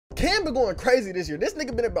Ken been going crazy this year. This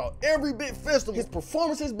nigga been about every big festival. His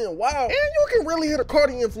performances been wild, and you can really hit a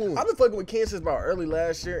Carti influence. I've been fucking with Ken since about early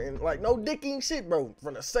last year, and like no dicking shit, bro.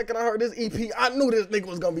 From the second I heard this EP, I knew this nigga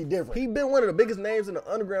was gonna be different. He been one of the biggest names in the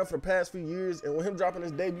underground for the past few years, and with him dropping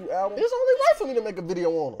his debut album, it's only right for me to make a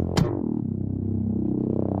video on him.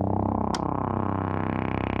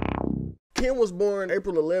 Ken was born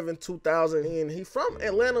April 11, 2000, and he from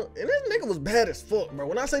Atlanta, and this nigga was bad as fuck, bro.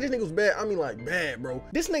 When I say this nigga was bad, I mean like bad, bro.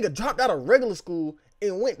 This nigga dropped out of regular school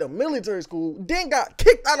and went to military school, then got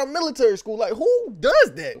kicked out of military school. Like, who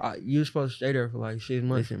does that? You were supposed to stay there for like 6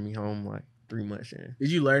 months. They sent me home like 3 months in.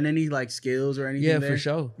 Did you learn any like skills or anything? Yeah, there? for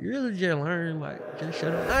sure. You really just learn, like, just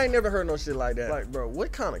shut up. I ain't never heard no shit like that. Like, bro,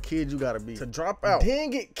 what kind of kid you gotta be to drop out, then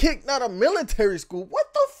get kicked out of military school?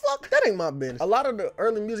 What the fuck? That ain't my business. A lot of the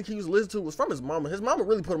early music he used to listen to was from his mama. His mama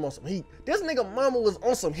really put him on some heat. This nigga mama was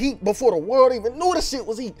on some heat before the world even knew the shit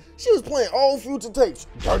was heat. She was playing old Future tapes,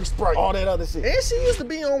 Dirty Sprite, all that other shit. And she used to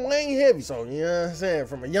be on Wayne Heavy. So, you know what I'm saying?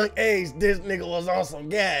 From a young age, this nigga was on some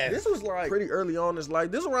gas. This was like pretty early on in his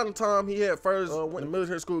life. This was around the time he had first went to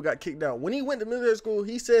military school, got kicked out. When he went to military school,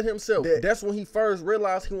 he said himself that that's when he first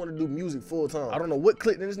realized he wanted to do music full time. I don't know what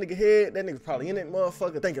clicked in this nigga head. That nigga's probably in that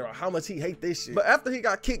motherfucker thinking about how much he hate this shit. But after he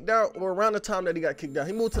got kicked out, or around the time that he got kicked out,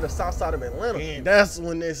 he moved to the south side of Atlanta. And that's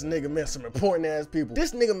when this nigga met some important ass people.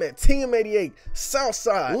 This nigga met Team 88,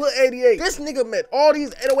 Southside, Lil 88. This nigga met all these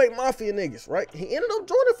 808 Mafia niggas, right? He ended up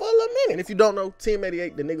joining for a little minute. And if you don't know, Team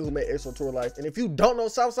 88, the nigga who made Exo Tour Life. And if you don't know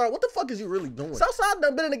Southside, what the fuck is you really doing? Southside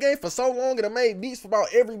done been in the game for so long and done made beats for about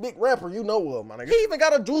every big rapper you know of, my nigga. He even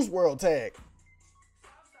got a Juice WRLD tag.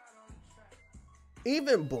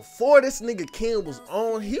 Even before this nigga Ken was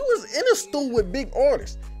on, he was in the studio with big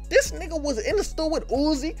artists. This nigga was in the studio with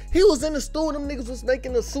Uzi. He was in the studio, them niggas was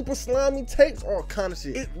making the super slimy tapes, all kind of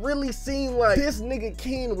shit. It really seemed like this nigga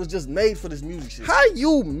Ken was just made for this music shit. How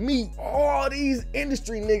you meet all these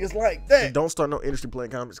industry niggas like that? And don't start no industry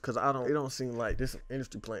playing comments, cause it don't seem like this some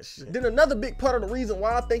industry playing shit. Then another big part of the reason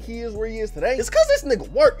why I think he is where he is today is cause this nigga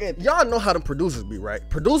work. And y'all know how them producers be, right?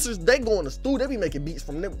 Producers, they go in the studio, they be making beats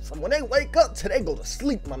from when they wake up till they go to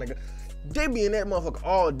sleep, my nigga. They be in that motherfucker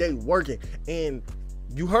all day working. And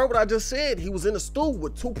you heard what I just said. He was in the studio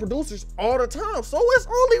with 2 producers all the time. So it's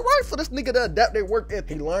only right for this nigga to adapt their work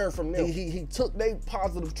ethic. He learned from them. He took their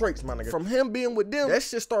positive traits, my nigga. From him being with them, that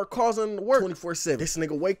shit start causing him to work 24/7. This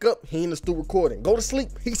nigga wake up, he in the studio recording. Go to sleep,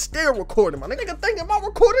 he still recording. My nigga thinking about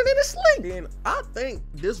recording in his sleep. And I think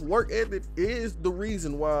this work ethic is the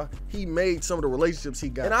reason why he made some of the relationships he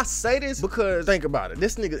got. And I say this because, think about it.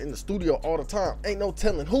 This nigga in the studio all the time. Ain't no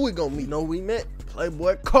telling who we gonna meet. You know who we met?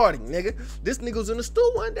 Playboi Carti, nigga. This nigga was in the studio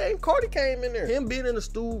one day and Carti came in there. Him being in the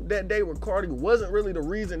studio that day with Carti wasn't really the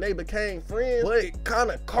reason they became friends, but it kind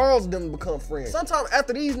of caused them to become friends. Sometime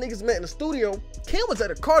after these niggas met in the studio, Ken was at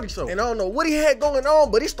a Carti show, and I don't know what he had going on,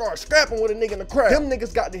 but he started scrapping with a nigga in the crowd. Them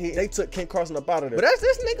niggas got the hit. They took Ken Carson up out of there. But as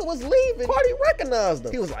this nigga was leaving, Carti recognized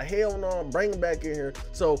him. He was like, hell no, bring him back in here.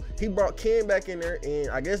 So he brought Ken back in there, and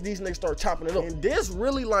I guess these niggas start chopping it up. And this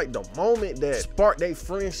really like the moment that sparked their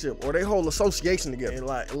friendship or their whole association together. And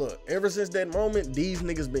like, look, ever since that moment, these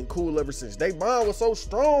niggas been cool ever since. They bond was so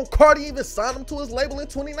strong, Carti even signed him to his label in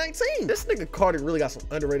 2019. This nigga Carti really got some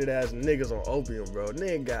underrated ass niggas on Opium, bro.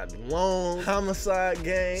 Nigga got Long, Homicide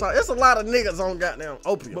Gang. So it's a lot of niggas on goddamn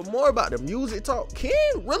Opium. But more about the music talk, Ken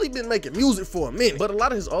really been making music for a minute. But a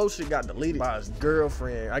lot of his old shit got deleted by his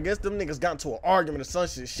girlfriend. I guess them niggas got into an argument or some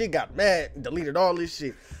shit. She got mad and deleted all this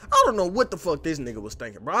shit. I don't know what the fuck this nigga was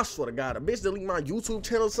thinking, bro. I swear to God, a bitch delete my YouTube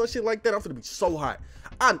channel or some shit like that, I'm finna be so hot.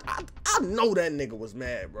 I know that nigga was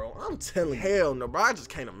mad, bro. I'm telling you, hell no, bro. I just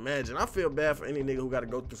can't imagine. I feel bad for any nigga who gotta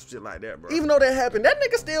go through some shit like that, bro. Even though that happened, that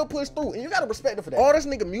nigga still pushed through, and you gotta respect him for that. All this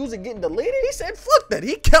nigga music getting deleted, he said fuck that.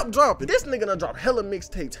 He kept dropping. This nigga done dropped hella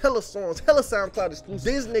mixtapes, hella songs, hella SoundCloud exclusives.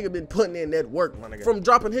 This nigga been putting in that work, my nigga. From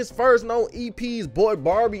dropping his first known EPs, Boy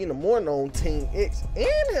Barbie, and the more known Teen X,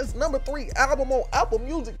 and his #3 album on Apple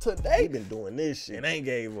Music today. He been doing this shit and ain't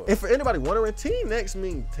gave up. And for anybody wondering, Teen X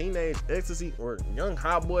mean teenage ecstasy or young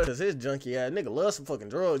hot boy, cause his junkie ass nigga loves some fucking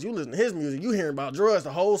drugs. You listen to his music, you hearing about drugs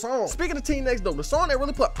the whole song. Speaking of Teen X though, the song that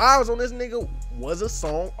really put eyes on this nigga was a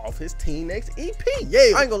song off his Teen X EP.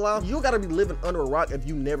 Yeah, I ain't gonna lie, you gotta be living under a rock if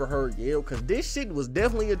you never heard Yale, cause this shit was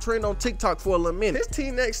definitely a trend on TikTok for a little minute. This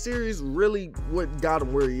Teen X series really what got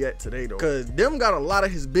him where he at today though, cause them got a lot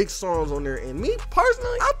of his big songs on there, and me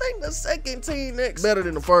personally, I think the second Teen X better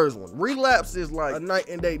than the first. first one. Relapse is like a night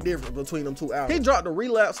and day difference between them two albums. He dropped the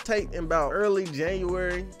Relapse tape in about early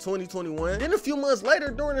January 2021. Then a few months later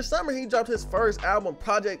during the summer, he dropped his first album,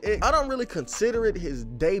 Project X. I don't really consider it his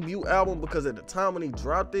debut album because at the time when he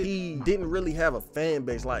dropped it, he didn't really have a fan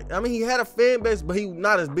base. Like, I mean, he had a fan base, but he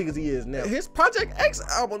not as big as he is now. His Project X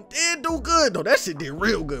album did do good though. That shit did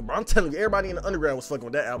real good, bro. I'm telling you, everybody in the underground was fucking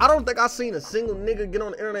with that album. I don't think I seen a single nigga get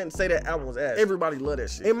on the internet and say that album was ass. Everybody loved that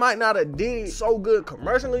shit. It might not have did so good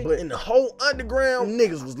commercially, but in the whole underground,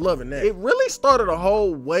 niggas was loving that. It really started a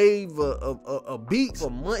whole wave of beats for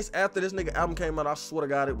months after this nigga album came out. I swear to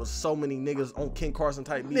God, it was so many niggas on Ken Carson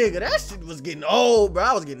type beats. Nigga, that shit was getting old, bro.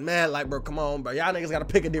 I was getting mad like, bro, come on, bro. Y'all niggas gotta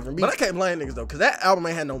pick a different beat. But I can't blame niggas though, cause that album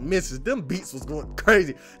ain't had no misses. Them beats was going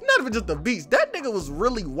crazy. Not even just the beats. That nigga was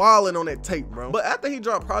really wilding on that tape, bro. But after he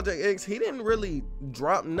dropped Project X, he didn't really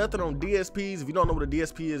drop nothing on DSPs. If you don't know what a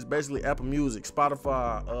DSP is, basically Apple Music,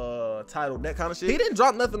 Spotify, Tidal, that kind of shit. He didn't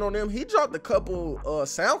drop nothing on them. He dropped a couple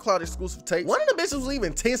SoundCloud exclusive tapes. One of the bitches was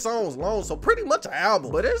even 10 songs long, so pretty much an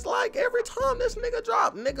album. But it's like every time this nigga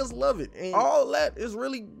drop, niggas love it. And all that is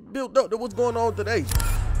really built up to what's going on today.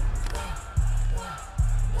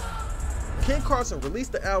 Ken Carson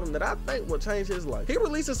released the album that I think will change his life. He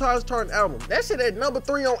released his highest charting album. That shit at number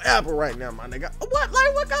 3 on Apple right now, my nigga. What?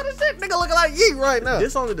 Like, what kind of shit? Nigga looking like Yeet right now.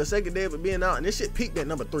 This only the second day of it being out, and this shit peaked at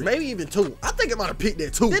number 3. Maybe even 2. I think it might have peaked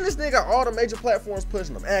at 2. Then this nigga got all the major platforms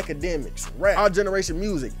pushing him. Academics, rap, Our Generation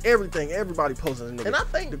Music, everything. Everybody posting this nigga. And I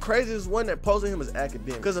think the craziest one that posted him is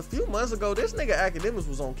Academics. Because a few months ago, this nigga Academics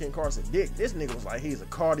was on Ken Carson dick. This nigga was like, he's a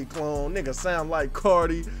Carti clone. Nigga sound like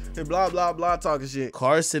Carti and blah, blah, blah, talking shit.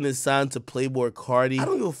 Carson is signed to Playboi Carti. I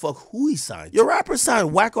don't give a fuck who he signed. Your rappers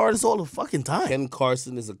sign whack artists all the fucking time. Ken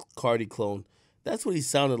Carson is a Carti clone. That's what he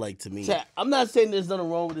sounded like to me. Chat, I'm not saying there's nothing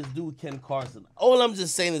wrong with this dude, Ken Carson. All I'm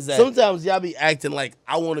just saying is that sometimes y'all be acting like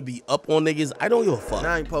I want to be up on niggas. I don't give a fuck.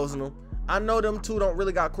 Now I ain't posting them. I know them two don't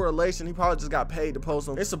really got correlation. He probably just got paid to post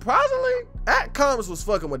them. And surprisingly, Comics was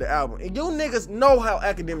fucking with the album. And you niggas know how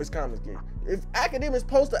Academics Comics get. If Academics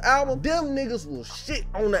post the album, them niggas will shit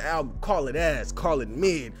on the album. Call it ass, call it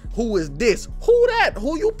mid. Who is this? Who that?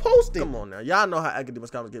 Who you posting? Come on now. Y'all know how Academics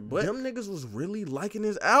Comics get. But them niggas was really liking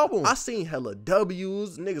his album. I seen hella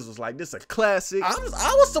W's. Niggas was like, this a classic. I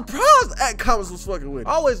was surprised Comics was fucking with it.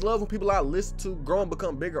 I always love when people I listen to grow and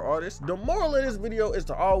become bigger artists. The moral of this video is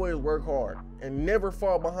to always work hard and never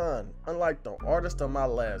fall behind. Unlike the artist on my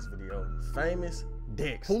last video, Famous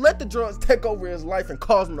Dex, who let the drugs take over his life and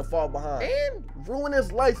cause him to fall behind and ruin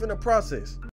his life in the process.